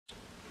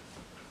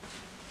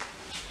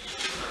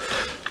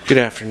Good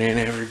afternoon,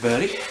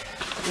 everybody.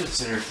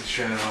 It's Eric the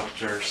Shadow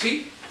Officer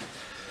RC.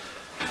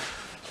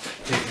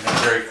 Taking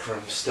a break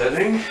from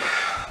studying.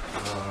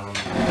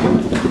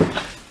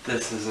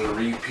 This is a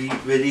repeat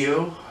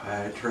video.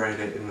 I tried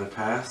it in the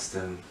past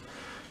and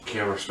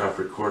camera stopped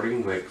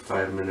recording like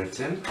 5 minutes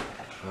in.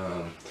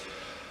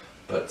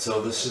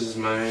 So this is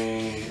my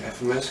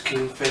FMS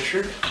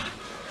Kingfisher.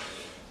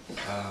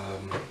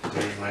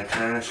 There's my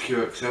Trans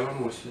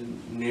QX7 with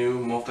a new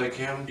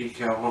multicam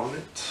decal on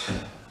it.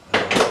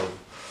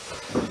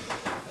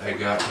 I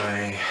got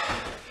my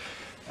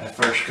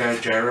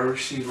FMS gyro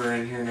receiver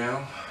in here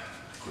now.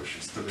 Of course, I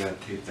still got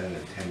to tape that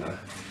antenna.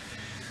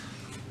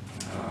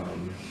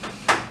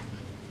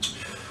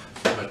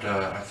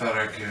 I thought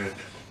I could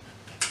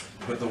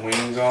put the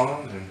wings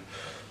on and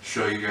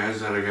show you guys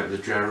that I got the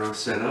gyro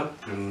set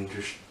up and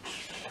just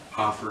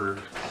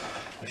offered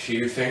a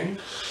few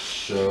things.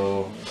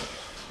 So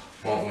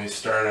why don't we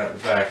start at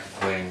the back of the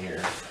plane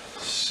here.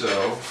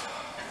 So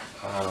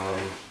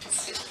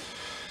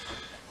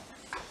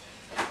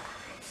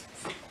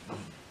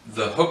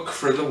the hook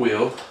for the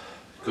wheel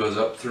goes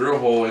up through a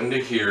hole into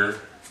here,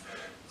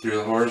 through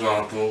the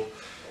horizontal,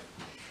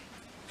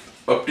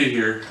 up to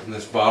here, and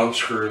this bottom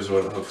screw is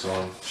what it hooks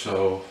on.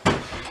 So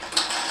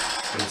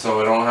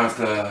I don't have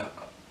to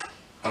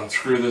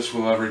unscrew this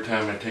wheel every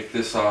time I take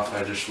this off.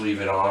 I just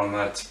leave it on.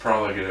 That's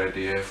probably a good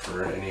idea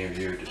for any of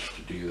you just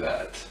to do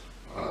that.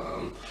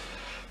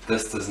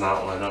 This does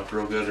not line up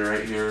real good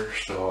right here,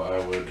 so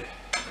I would,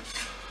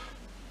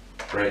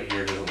 right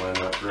here doesn't line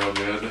up real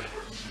good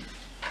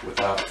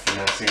without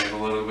finessing it a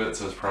little bit,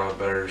 so it's probably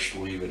better just to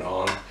leave it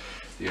on.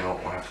 You don't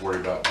have to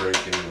worry about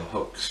breaking the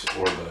hooks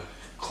or the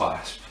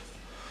clasp.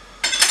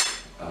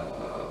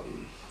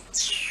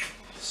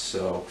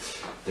 So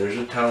there's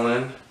a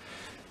tell-in.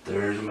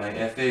 There's my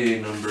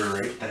FAA number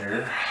right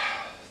there.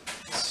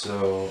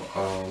 So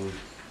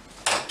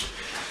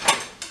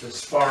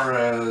as far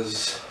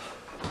as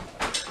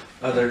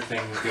other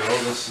things go,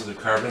 this is a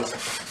carbon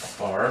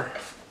bar.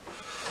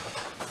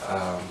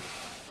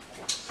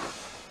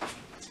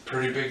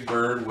 Pretty big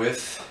bird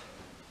with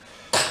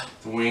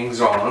the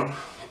wings on.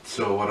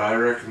 So what I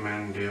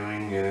recommend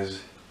doing is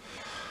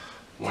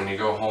when you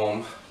go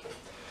home,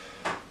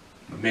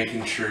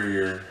 making sure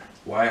your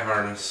Y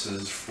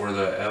harnesses for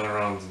the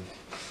ailerons and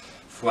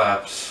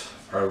flaps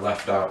are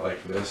left out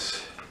like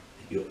this.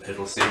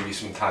 It'll save you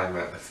some time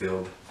at the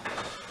field.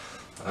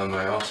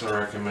 I also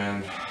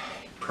recommend, you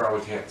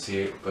probably can't see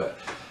it, but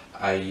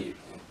I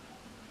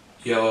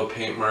yellow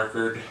paint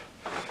markered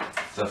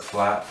the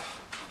flap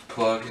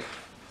plug.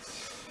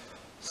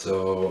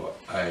 So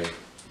I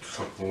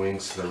hook the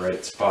wings to the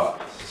right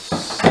spot.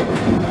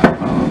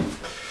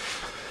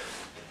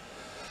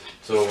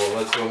 So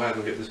let's go ahead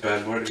and get this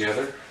bad boy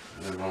together,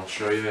 and I'll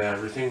show you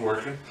everything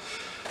working.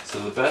 So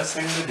the best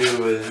thing to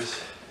do is,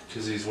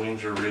 because these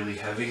wings are really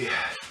heavy,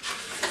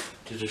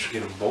 to just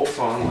get them both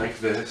on like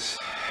this.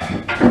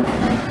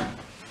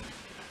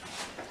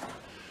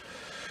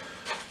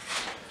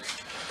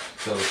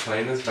 So the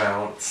plane is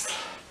balanced,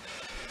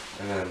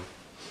 and then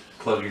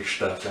plug your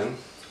stuff in.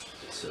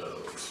 So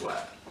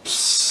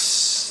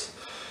flaps.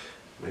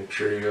 Make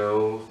sure you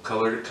go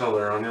color to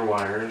color on your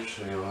wires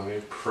so you don't have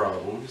any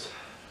problems.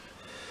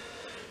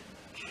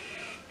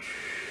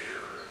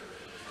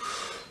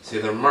 See,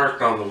 they're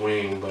marked on the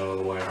wing, but on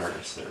the Y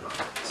harness they're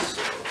not.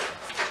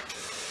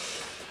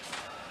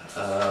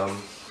 So,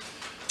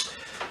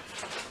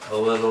 a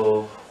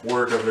little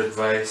word of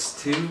advice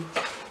too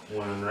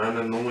when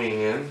running the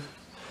wing in.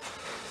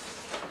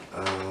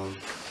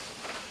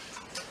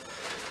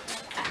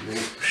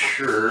 Make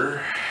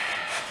sure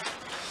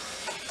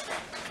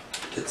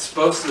it's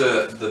supposed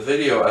to, the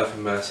video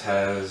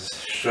FMS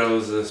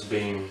shows this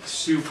being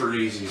super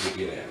easy to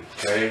get in,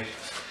 okay?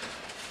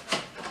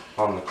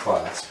 On the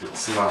clasp,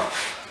 it's not.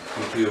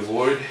 And to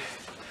avoid,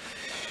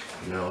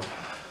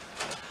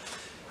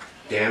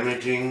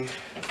 damaging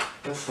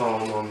the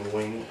foam on the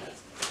wing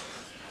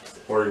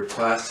or your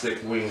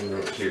plastic wing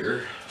right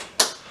here.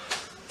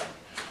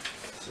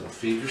 So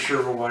feed your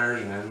servo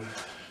wires in,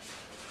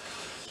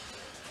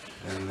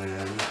 and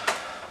then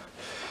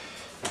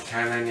you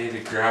kind of need to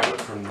grab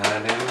it from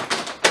that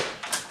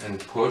end and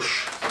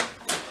push.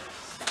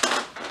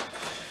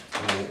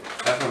 And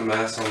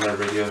FMS on their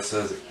video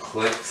says it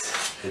clicks.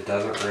 It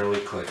doesn't really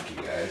click,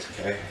 you guys,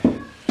 okay?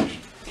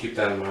 Just keep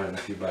that in mind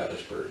if you buy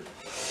this bird.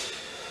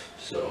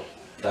 So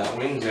that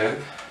wing's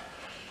in.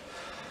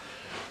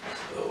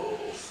 So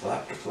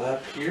flap to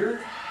flap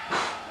here.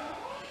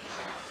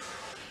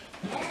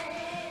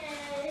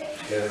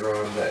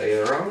 Aileron to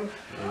aileron.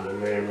 And you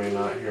may or may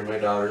not hear my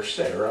daughter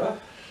Sarah,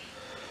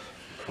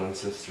 twin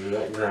sister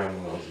that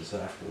grandma this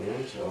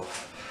afternoon, so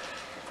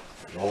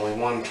there's only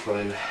one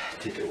twin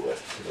to do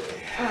with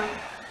today.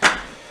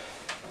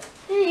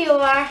 Here you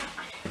are.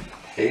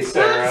 Hey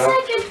Sarah.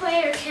 One second,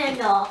 player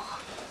Kendall.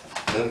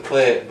 Then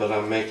play it, but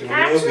I'm making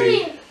a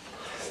movie.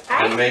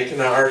 I'm making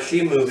an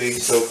RC movie,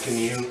 so can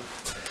you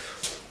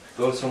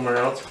go somewhere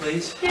else,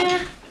 please?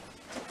 Yeah.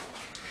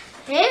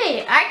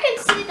 Hey, I can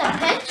see the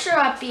picture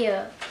up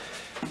here.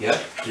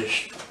 Yep,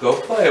 just Go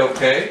play,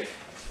 okay?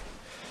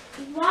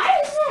 Why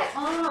is that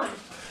on?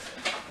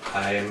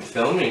 I am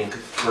filming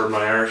for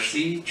my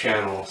RC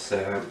channel,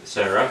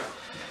 Sarah.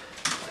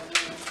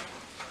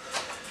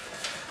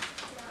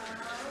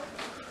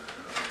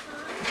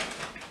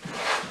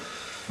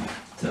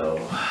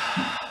 So,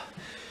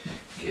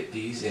 get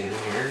these in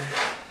here.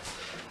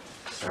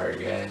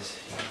 Sorry guys,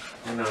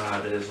 you know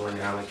how it is when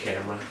you're on the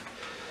camera.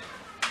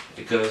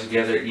 It goes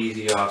together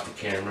easy off the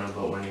camera,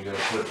 but when you go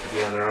to put it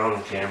together on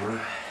the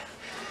camera,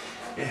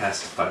 it has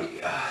to fight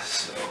you.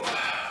 So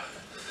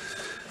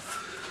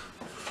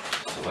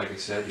like I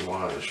said, you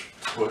want to just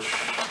push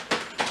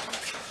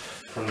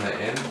from the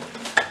end,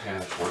 kind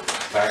of work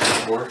back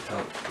and forth,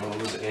 help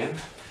those in.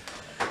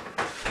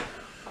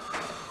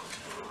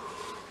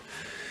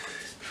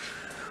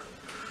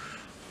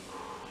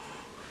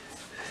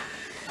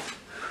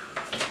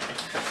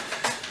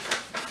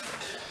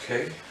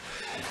 Okay,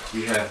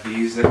 we have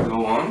these that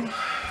go on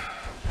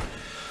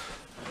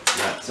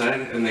that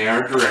side, and they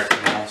are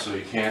directional, so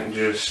you can't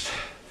just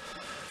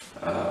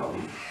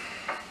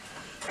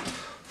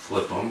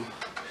flip them.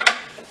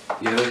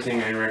 The other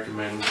thing I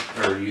recommend,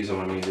 or use them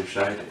on either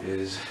side,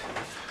 is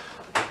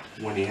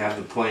when you have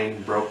the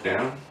plane broke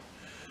down,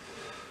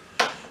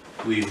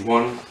 leave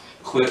one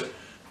clip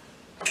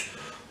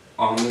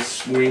on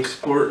this wing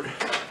support,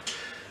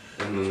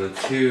 and then the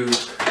two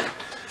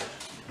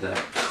that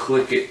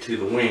click it to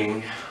the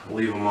wing,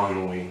 leave them on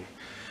the wing.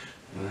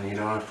 And then you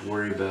don't have to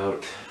worry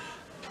about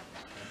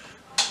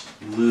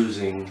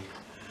losing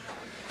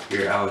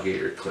your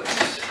alligator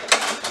clips.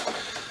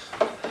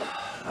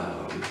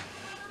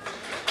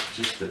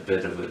 Just a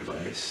bit of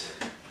advice.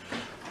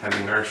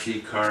 Having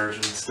RC cars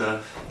and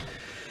stuff,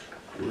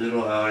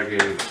 little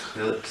alligator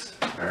clips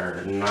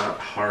are not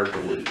hard to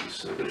lose,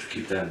 so just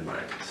keep that in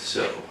mind.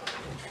 So,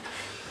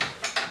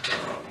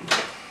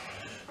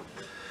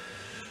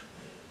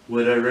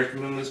 would I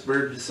recommend this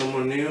bird to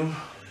someone new?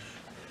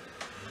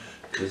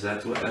 Because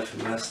that's what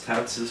FMS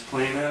touts this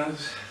plane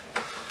as?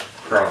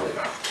 Probably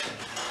not.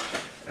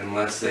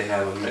 Unless they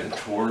have a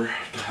mentor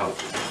to help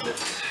them with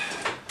it.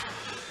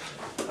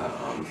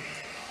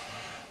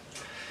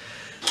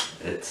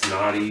 It's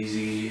not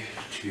easy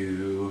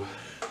to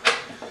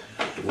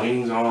get the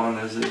wings on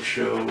as they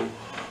show.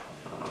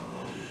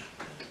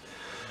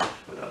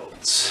 What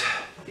else?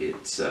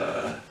 It's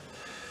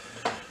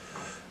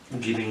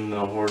getting the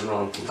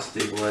horizontal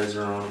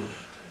stabilizer on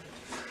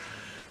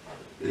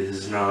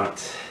is not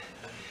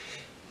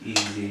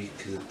easy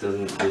because it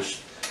doesn't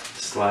just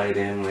slide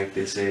in like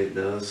they say it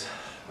does.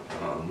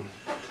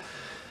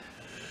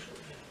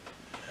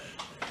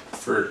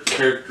 For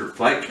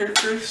flight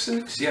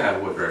characteristics, yeah, I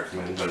would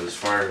recommend, but as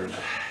far as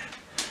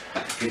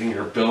getting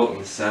her built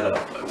and set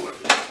up, I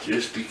wouldn't,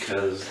 just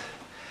because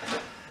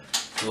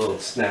the little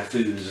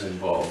snafus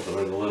involved,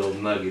 or the little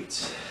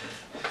nuggets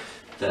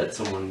that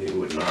someone new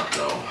would not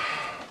know.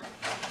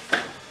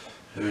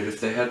 I mean, if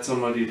they had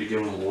somebody to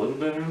give them a little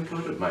bit of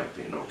input, it might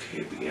be an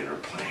okay beginner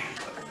plane,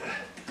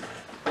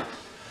 but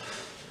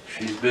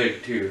she's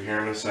big too. Here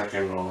in a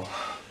second I'll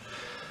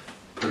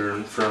put her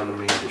in front of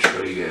me to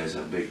show you guys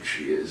how big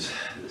she is.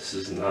 This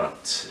is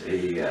not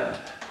a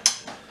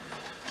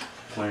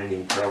plane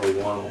you probably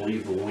want to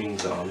leave the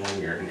wings on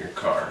when you're in your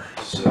car.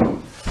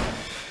 So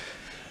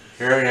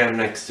here I am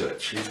next to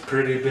it. She's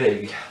pretty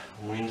big.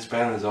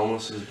 Wingspan is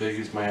almost as big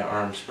as my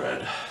arm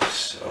spread.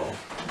 So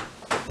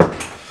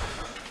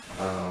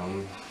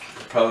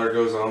propeller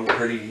goes on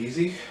pretty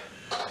easy.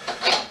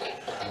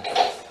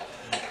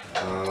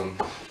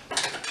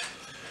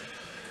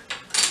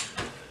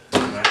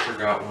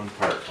 Forgot one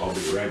part. I'll be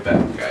right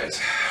back,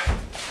 guys.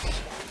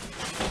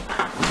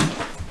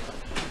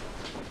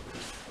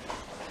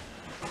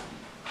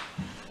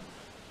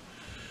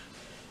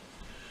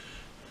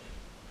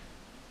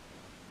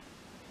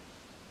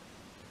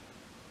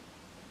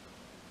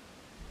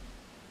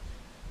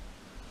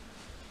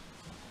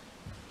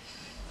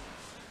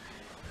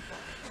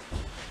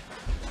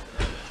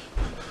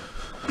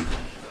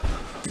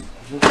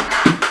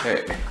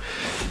 Okay,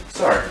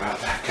 sorry about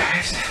that,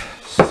 guys.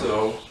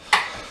 So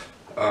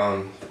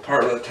the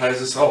part that ties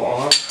this all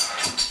on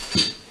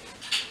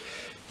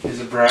is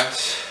a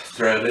brass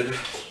threaded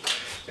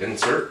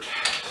insert.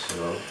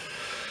 So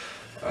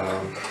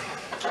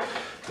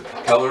the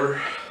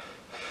propeller,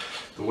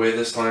 the way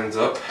this lines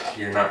up,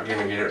 you're not going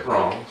to get it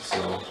wrong,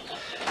 so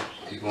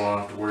you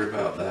won't have to worry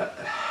about that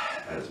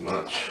as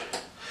much.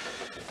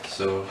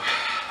 So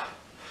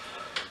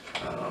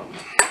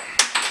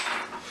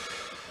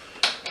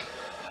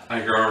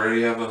I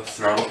already have a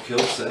throttle kill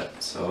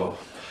set, so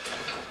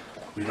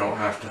we don't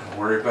have to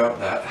worry about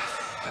that.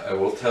 I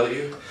will tell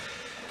you,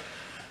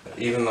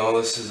 even though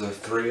this is a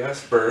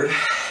 3S bird,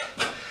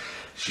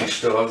 she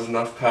still has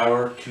enough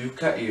power to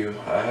cut you.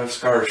 I have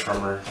scars from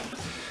her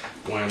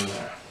when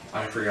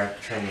I forgot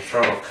to turn the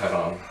throttle cut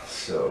on.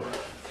 So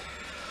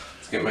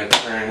let's get my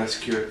Terran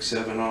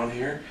SQX7 on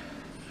here.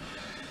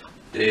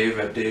 Dave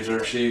at Dave's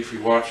RC, if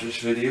you watch this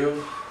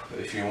video,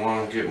 if you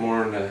want to get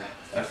more into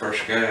FR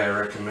Sky, I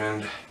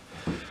recommend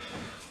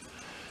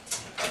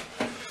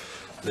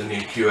the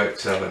new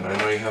QX7. I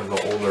know you have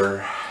the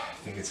older, I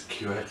think it's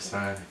QX9,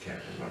 I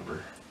can't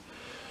remember.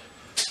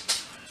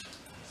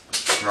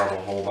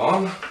 Throttle hold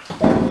on.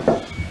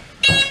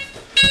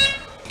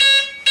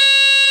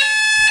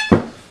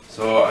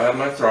 So I have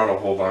my throttle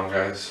hold on,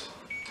 guys.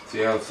 See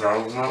how the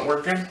throttle's not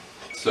working?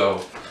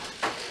 So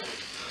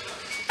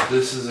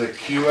this is a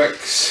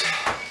QX.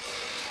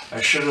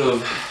 I should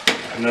have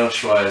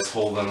initialized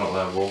hold them at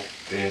level,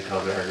 being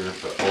tell dragger,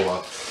 but hold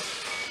on.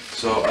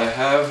 So I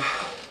have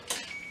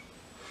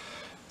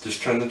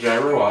just turned the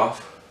gyro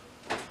off,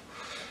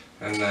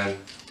 and then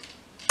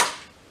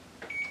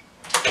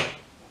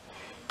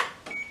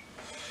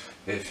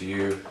if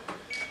you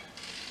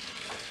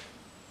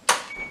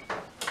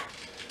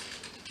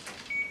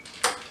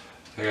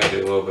I gotta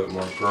do a little bit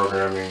more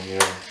programming here,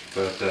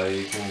 but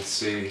you can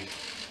see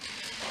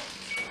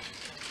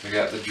I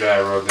got the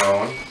gyro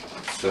going.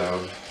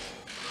 So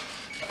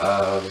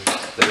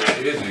there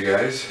she is, you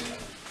guys.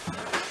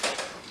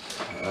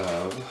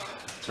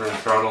 Turn the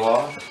throttle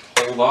off,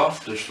 hold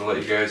off, just to let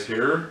you guys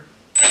hear her.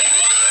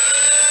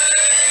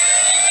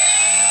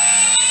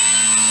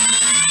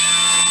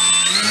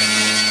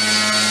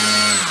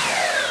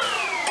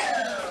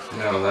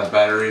 Now that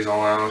battery's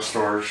only on a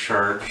storage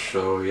charge,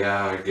 so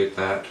yeah, I get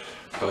that.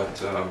 But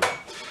so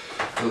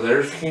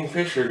there's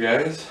Kingfisher,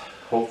 guys.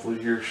 Hopefully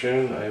here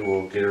soon I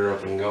will get her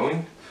up and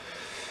going.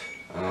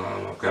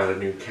 I've got a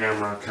new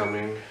camera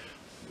coming.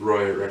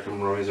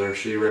 Roy's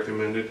RC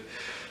recommended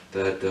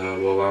that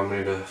will allow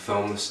me to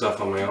film this stuff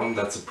on my own.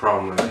 That's a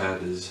problem I've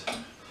had, is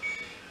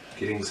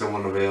getting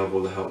someone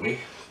available to help me.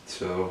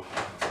 So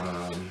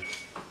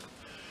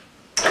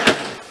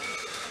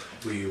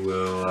we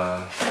will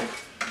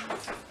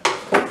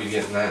be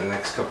getting that in the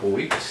next couple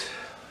weeks.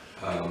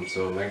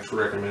 So thanks for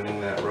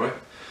recommending that, Roy.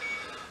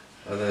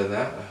 Other than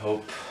that, I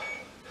hope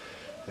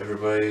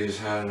everybody's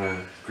having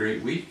a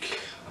great week.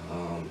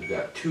 We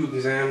got 2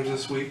 exams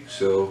this week,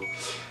 so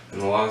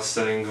and a lot of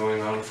studying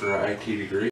going on for our IT degree.